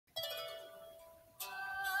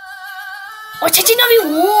Or attention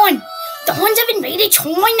everyone! The Huns have invaded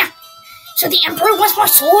China, so the Emperor wants more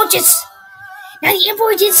soldiers. Now the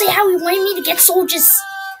Emperor didn't say how he wanted me to get soldiers.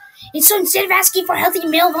 And so instead of asking for healthy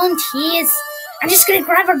male volunteers, I'm just gonna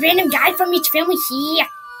grab a random guy from each family here,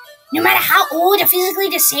 no matter how old or physically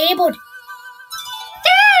disabled.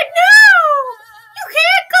 Dad, no! You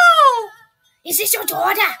can't go! Is this your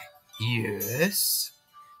daughter? Yes?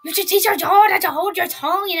 You should teach your daughter to hold your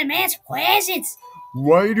tongue in a man's presence.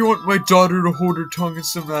 Why do you want my daughter to hold her tongue in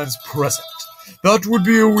some man's present? That would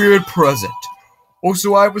be a weird present.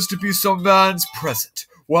 Also, I was to be some man's present.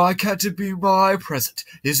 Why can't it be my present?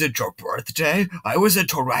 Is it your birthday? I wasn't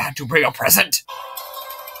told I had to bring a present.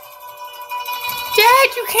 Dad,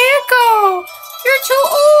 you can't go! You're too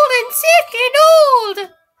old and sick and old!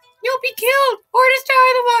 You'll be killed or just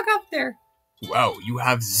die to walk up there. Wow, you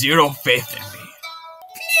have zero faith in me.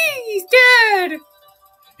 Please, Dad!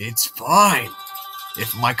 It's fine.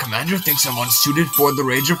 If my commander thinks I'm unsuited for the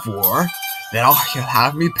rage of war, then he'll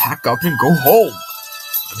have me pack up and go home.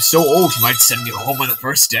 I'm so old he might send me home on the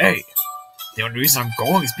first day. The only reason I'm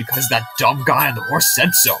going is because that dumb guy on the horse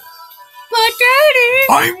said so. But Daddy!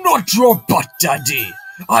 I'm not your butt daddy.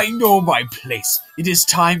 I know my place. It is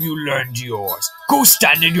time you learned yours. Go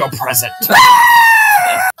stand in your present.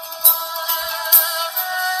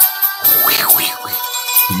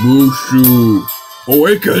 Mushu,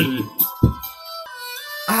 awaken!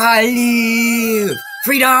 I live!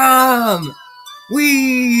 Freedom!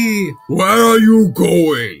 Wee! Where are you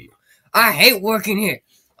going? I hate working here.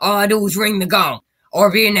 All I do is ring the gong or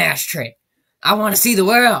be an ashtray. I want to see the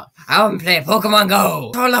world. I want to play Pokemon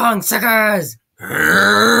Go. So long, suckers!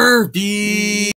 Be